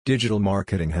Digital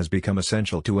marketing has become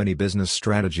essential to any business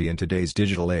strategy in today's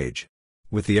digital age.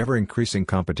 With the ever-increasing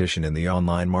competition in the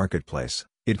online marketplace,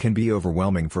 it can be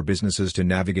overwhelming for businesses to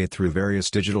navigate through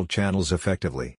various digital channels effectively.